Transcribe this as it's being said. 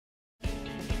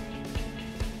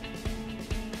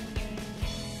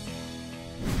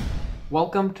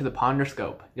Welcome to the Ponder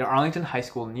Scope, your Arlington High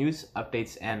School news,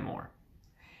 updates, and more.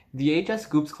 The AHS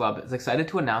Scoops Club is excited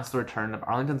to announce the return of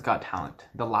Arlington's Got Talent,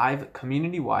 the live,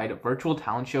 community-wide virtual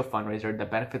talent show fundraiser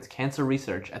that benefits cancer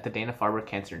research at the Dana-Farber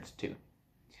Cancer Institute.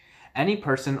 Any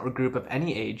person or group of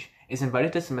any age is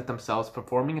invited to submit themselves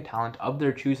performing a talent of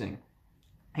their choosing,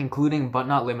 including but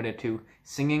not limited to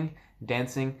singing,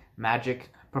 dancing,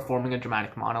 magic, performing a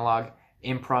dramatic monologue,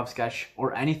 improv sketch,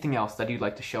 or anything else that you'd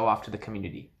like to show off to the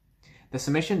community. The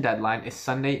submission deadline is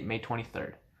Sunday, May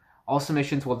 23rd. All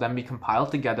submissions will then be compiled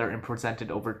together and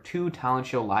presented over 2 talent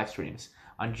show live streams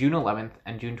on June 11th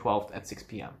and June 12th at 6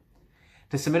 p.m.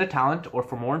 To submit a talent or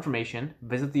for more information,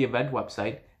 visit the event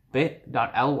website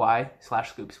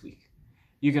bit.ly/scoopsweek.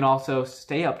 You can also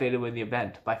stay updated with the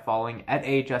event by following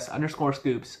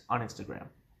 @AHS_scoops on Instagram.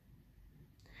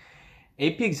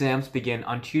 AP exams begin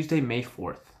on Tuesday, May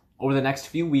 4th. Over the next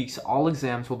few weeks, all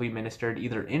exams will be administered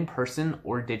either in person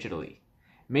or digitally.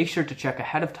 Make sure to check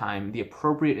ahead of time the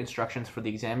appropriate instructions for the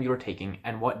exam you are taking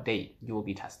and what date you will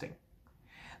be testing.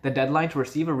 The deadline to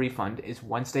receive a refund is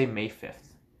Wednesday, May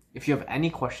 5th. If you have any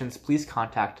questions, please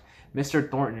contact Mr.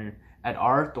 Thornton at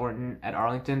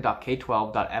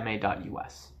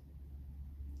rthornton@arlington.k12.ma.us.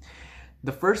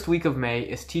 The first week of May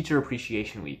is Teacher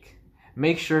Appreciation Week.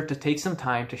 Make sure to take some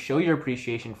time to show your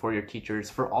appreciation for your teachers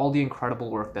for all the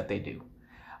incredible work that they do.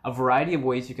 A variety of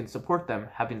ways you can support them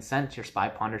have been sent to your Spy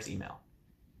Ponders email.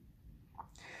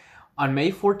 On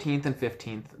May 14th and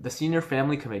 15th, the Senior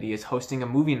Family Committee is hosting a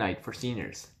movie night for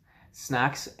seniors.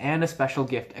 Snacks and a special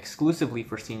gift exclusively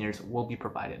for seniors will be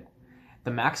provided.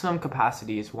 The maximum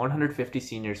capacity is 150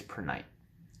 seniors per night.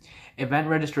 Event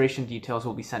registration details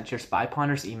will be sent to your Spy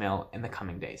Ponders email in the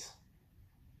coming days.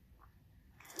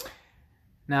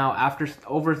 Now, after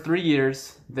over 3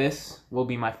 years, this will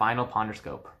be my final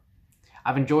Ponderscope.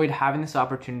 I've enjoyed having this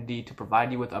opportunity to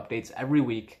provide you with updates every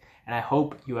week, and I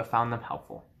hope you have found them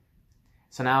helpful.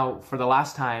 So now, for the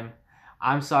last time,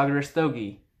 I'm Sagar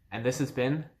Stogie, and this has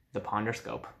been the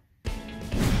Ponderscope.